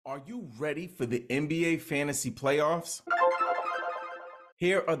Are you ready for the NBA fantasy playoffs?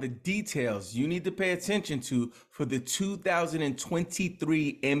 Here are the details you need to pay attention to for the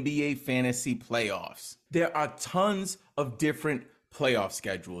 2023 NBA fantasy playoffs. There are tons of different playoff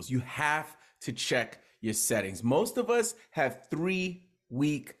schedules. You have to check your settings. Most of us have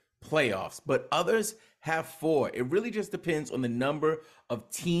 3-week playoffs, but others have 4. It really just depends on the number of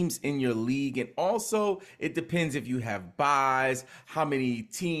teams in your league. And also it depends if you have buys, how many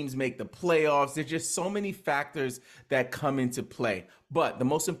teams make the playoffs. There's just so many factors that come into play. But the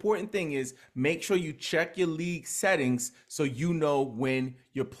most important thing is make sure you check your league settings so you know when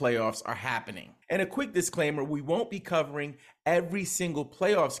your playoffs are happening. And a quick disclaimer, we won't be covering every single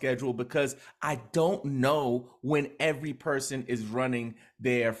playoff schedule because I don't know when every person is running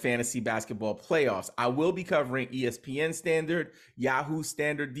their fantasy basketball playoffs. I will be covering ESPN standard, YAHOO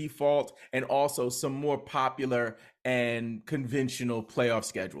standard default, and also some more popular and conventional playoff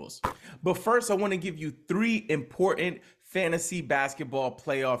schedules. But first, I want to give you 3 important fantasy basketball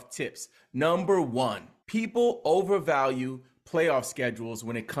playoff tips. Number 1, people overvalue playoff schedules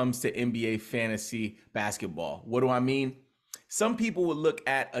when it comes to NBA fantasy basketball. What do I mean? Some people would look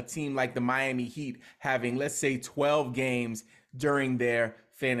at a team like the Miami Heat having, let's say, 12 games during their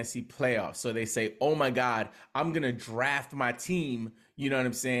fantasy playoffs. So they say, oh my God, I'm going to draft my team, you know what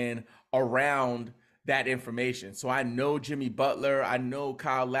I'm saying, around that information. So I know Jimmy Butler, I know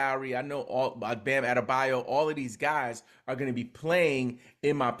Kyle Lowry, I know Bam Adebayo, all of these guys are going to be playing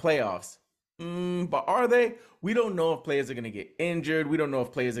in my playoffs. But are they? We don't know if players are going to get injured. We don't know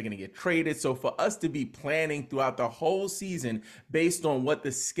if players are going to get traded. So for us to be planning throughout the whole season based on what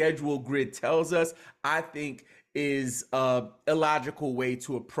the schedule grid tells us, I think is a illogical way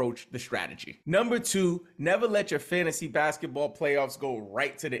to approach the strategy. Number 2, never let your fantasy basketball playoffs go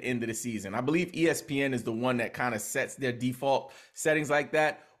right to the end of the season. I believe ESPN is the one that kind of sets their default settings like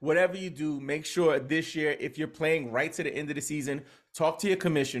that. Whatever you do, make sure this year, if you're playing right to the end of the season, talk to your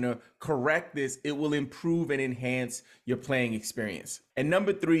commissioner, correct this. It will improve and enhance your playing experience. And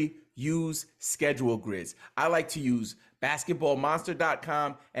number 3, use schedule grids. I like to use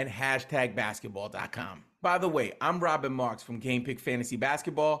basketballmonster.com and #basketball.com. By the way, I'm Robin Marks from Game Pick Fantasy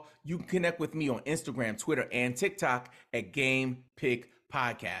Basketball. You can connect with me on Instagram, Twitter, and TikTok at Game Pick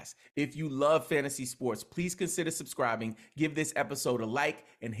Podcast. If you love fantasy sports, please consider subscribing, give this episode a like,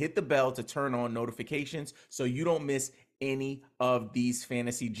 and hit the bell to turn on notifications so you don't miss any of these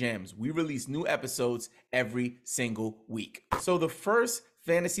fantasy gems. We release new episodes every single week. So the first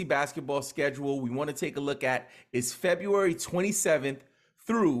fantasy basketball schedule we want to take a look at is February 27th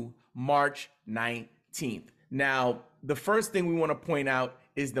through March 19th. Now, the first thing we want to point out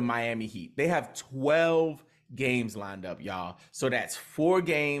is the Miami Heat. They have 12 games lined up, y'all. So that's 4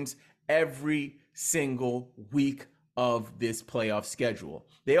 games every single week of this playoff schedule.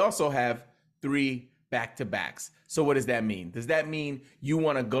 They also have 3 back-to-backs. So what does that mean? Does that mean you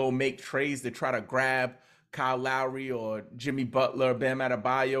want to go make trades to try to grab Kyle Lowry or Jimmy Butler, Bam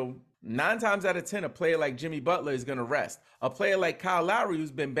Adebayo? 9 times out of 10, a player like Jimmy Butler is going to rest. A player like Kyle Lowry,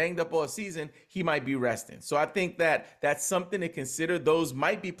 who's been banged up all season, he might be resting. So I think that that's something to consider. Those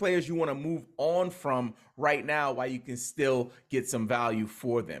might be players you want to move on from right now while you can still get some value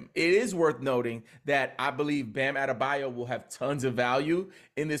for them. It is worth noting that I believe Bam Adebayo will have tons of value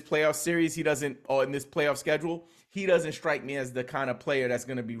in this playoff series. Or in this playoff schedule. He doesn't strike me as the kind of player that's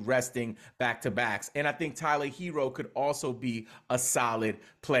going to be resting back-to-backs. And I think Tyler Hero could also be a solid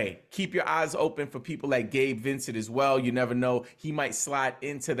play. Keep your eyes open for people like Gabe Vincent as well. You never know. He might slide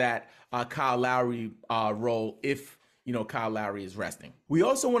into that Kyle Lowry role if Kyle Lowry is resting. We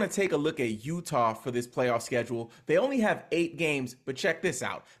also want to take a look at Utah for this playoff schedule. They only have 8 games, but check this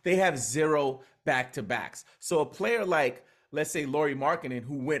out. They have 0 back-to-backs. So a player like, let's say, Lauri Markkanen,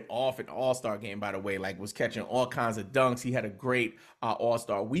 who went off an All-Star game, by the way, like was catching all kinds of dunks. He had a great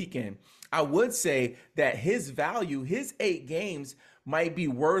All-Star weekend. I would say that his value, his 8 games might be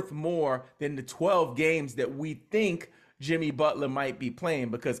worth more than the 12 games that we think Jimmy Butler might be playing,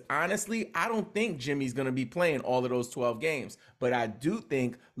 because honestly, I don't think Jimmy's going to be playing all of those 12 games, but I do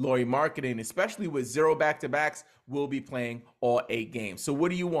think Lauri Markkanen, especially with 0 back-to-backs, will be playing all 8 games. So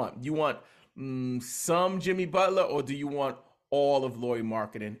what do you want? You want some Jimmy Butler, or do you want all of Lauri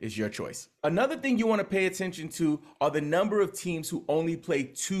Markkanen? Is your choice. Another thing you want to pay attention to are the number of teams who only play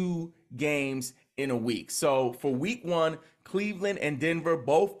 2 games in a week. So for week 1, Cleveland and Denver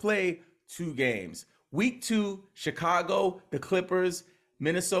both play 2 games. Week 2, Chicago, the Clippers,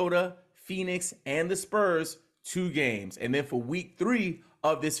 Minnesota, Phoenix, and the Spurs, 2 games. And then for week 3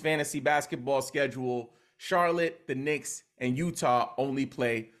 of this fantasy basketball schedule, Charlotte, the Knicks, and Utah only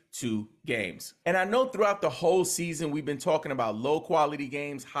play 32 games. And I know throughout the whole season, we've been talking about low quality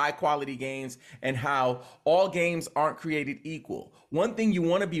games, high quality games, and how all games aren't created equal. One thing you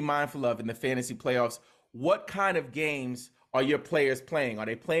want to be mindful of in the fantasy playoffs, what kind of games are your players playing? Are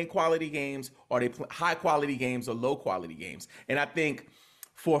they playing quality games? Are they high quality games or low quality games? And I think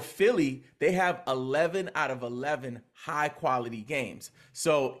for Philly, they have 11 out of 11 high quality games.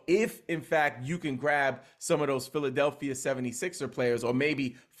 So if in fact you can grab some of those Philadelphia 76er players, or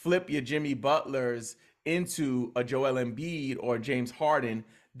maybe flip your Jimmy Butlers into a Joel Embiid or James Harden,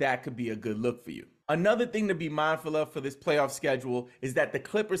 that could be a good look for you. Another thing to be mindful of for this playoff schedule is that the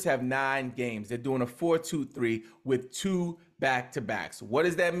Clippers have 9 games. They're doing a 4-2-3 with 2 back-to-backs. What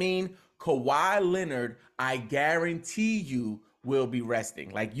does that mean? Kawhi Leonard, I guarantee you, will be resting.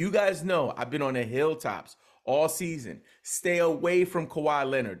 Like you guys know, I've been on the hilltops all season. Stay away from Kawhi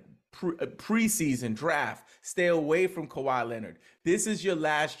Leonard. Preseason draft, stay away from Kawhi Leonard. This is your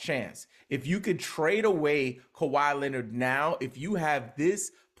last chance. If you could trade away Kawhi Leonard now, if you have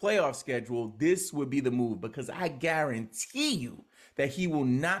this playoff schedule, this would be the move, because I guarantee you that he will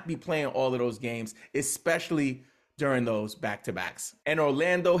not be playing all of those games, especially during those back-to-backs. And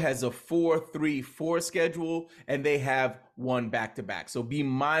Orlando has a 4-3-4 schedule, and they have 1 back-to-back. So be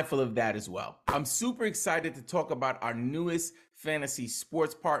mindful of that as well. I'm super excited to talk about our newest fantasy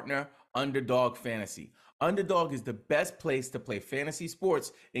sports partner, Underdog Fantasy. Underdog is the best place to play fantasy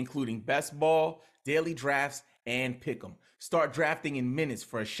sports, including best ball, daily drafts, and pick'em. Start drafting in minutes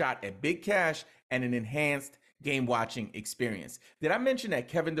for a shot at big cash and an enhanced game watching experience. Did I mention that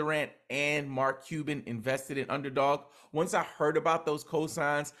Kevin Durant and Mark Cuban invested in Underdog? Once I heard about those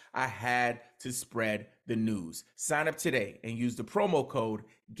cosigns, I had to spread the news. Sign up today and use the promo code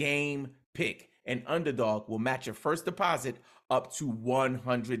GAMEPICK, and Underdog will match your first deposit up to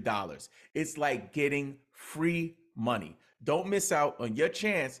 $100. It's like getting free money. Don't miss out on your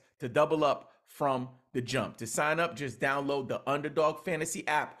chance to double up from the jump. To sign up, just download the Underdog Fantasy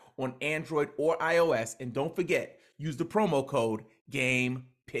app on Android or iOS, and don't forget, use the promo code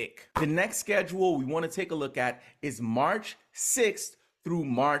GAMEPICK. The next schedule we want to take a look at is March 6th through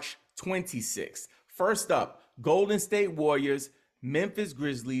March 26th. First up, Golden State Warriors, Memphis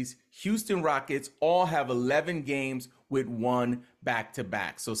Grizzlies, Houston Rockets all have 11 games with 1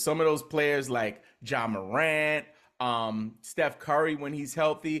 back-to-back. So some of those players like Ja Morant, Steph Curry, when he's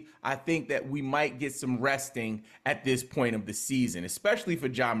healthy, I think that we might get some resting at this point of the season, especially for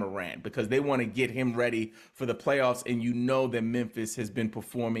Ja Morant, because they want to get him ready for the playoffs. And you know that Memphis has been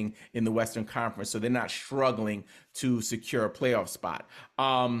performing in the Western Conference, so they're not struggling to secure a playoff spot.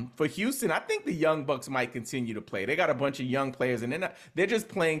 For Houston, I think the young Bucks might continue to play. They got a bunch of young players, and they're just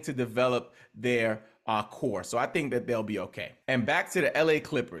playing to develop their core. So I think that they'll be okay. And back to the LA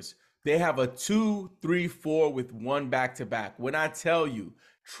Clippers. They have a 2-3-4 with 1 back-to-back. When I tell you,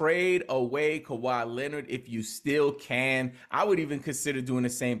 trade away Kawhi Leonard if you still can. I would even consider doing the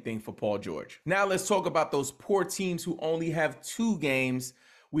same thing for Paul George. Now let's talk about those poor teams who only have 2 games.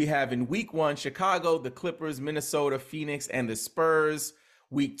 We have in week 1, Chicago, the Clippers, Minnesota, Phoenix, and the Spurs.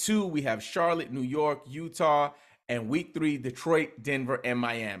 Week 2, we have Charlotte, New York, Utah, and week 3, Detroit, Denver, and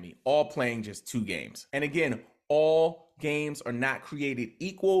Miami, all playing just 2 games. And again, all games are not created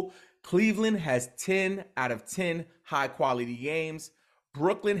equal. Cleveland has 10 out of 10 high-quality games.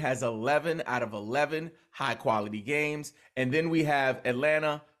 Brooklyn has 11 out of 11 high-quality games. And then we have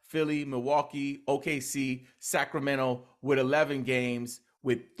Atlanta, Philly, Milwaukee, OKC, Sacramento with 11 games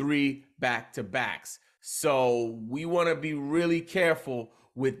with 3 back-to-backs. So we want to be really careful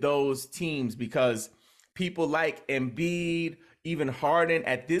with those teams, because people like Embiid, even Harden,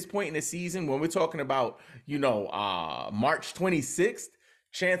 at this point in the season, when we're talking about, March 26th,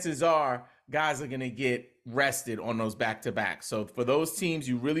 chances are guys are going to get rested on those back-to-backs. So for those teams,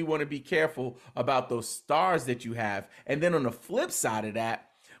 you really want to be careful about those stars that you have. And then on the flip side of that,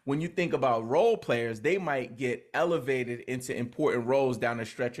 when you think about role players, they might get elevated into important roles down the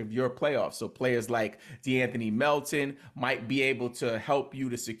stretch of your playoffs. So players like DeAnthony Melton might be able to help you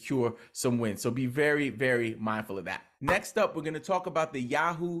to secure some wins. So be very, very mindful of that. Next up, we're going to talk about the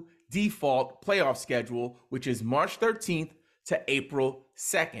YAHOO default playoff schedule, which is March 13th to April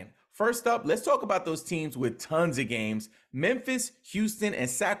 2nd. First up, let's talk about those teams with tons of games. Memphis, Houston, and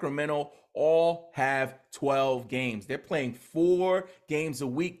Sacramento all have 12 games. They're playing 4 games a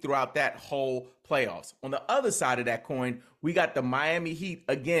week throughout that whole playoffs. On the other side of that coin, we got the Miami Heat.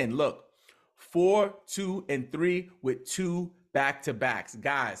 Again, look, 4, 2, and 3 with 2 back-to-backs.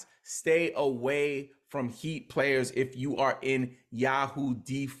 Guys, stay away from Heat players if you are in YAHOO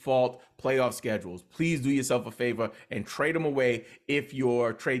default playoff schedules. Please do yourself a favor and trade them away if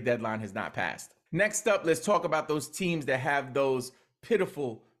your trade deadline has not passed. Next up, let's talk about those teams that have those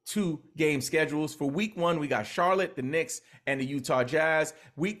pitiful 2-game schedules. For week 1, we got Charlotte, the Knicks, and the Utah Jazz.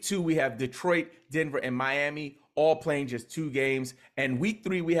 Week 2, we have Detroit, Denver, and Miami, all playing just 2 games. And week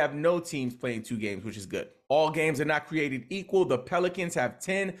 3, we have no teams playing 2 games, which is good. All games are not created equal. The Pelicans have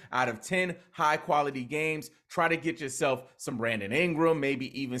 10 out of 10 high-quality games. Try to get yourself some Brandon Ingram,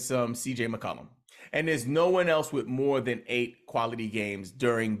 maybe even some CJ McCollum. And there's no one else with more than 8 quality games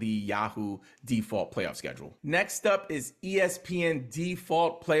during the Yahoo default playoff schedule. Next up is ESPN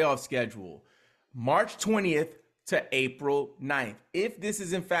default playoff schedule, March 20th to April 9th. If this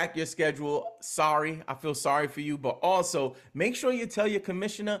is in fact your schedule, sorry, I feel sorry for you, but also make sure you tell your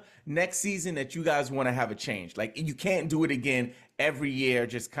commissioner next season that you guys want to have a change. Like, you can't do it again every year,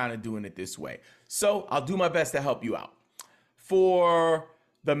 just kind of doing it this way. So I'll do my best to help you out. For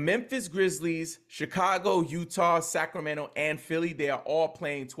the Memphis Grizzlies, Chicago, Utah, Sacramento, and Philly, they are all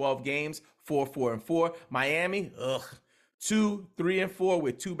playing 12 games, 4, 4, and 4. Miami, 2, 3, and 4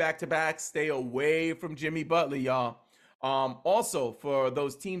 with 2 back-to-backs. Stay away from Jimmy Butler, y'all. Also, for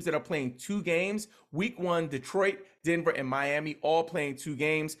those teams that are playing 2 games, week 1, Detroit, Denver, and Miami all playing 2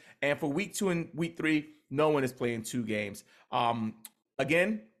 games. And for week 2 and week 3, no one is playing 2 games.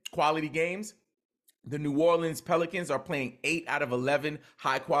 Again, quality games. The New Orleans Pelicans are playing 8 out of 11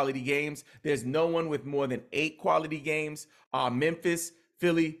 high-quality games. There's no one with more than 8 quality games. Memphis,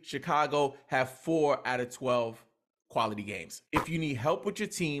 Philly, Chicago have 4 out of 12 quality games. If you need help with your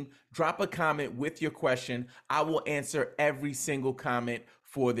team, drop a comment with your question. I will answer every single comment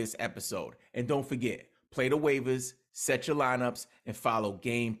for this episode. And don't forget, play the waivers, set your lineups, and follow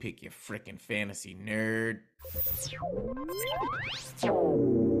Game Pick, you freaking fantasy nerd.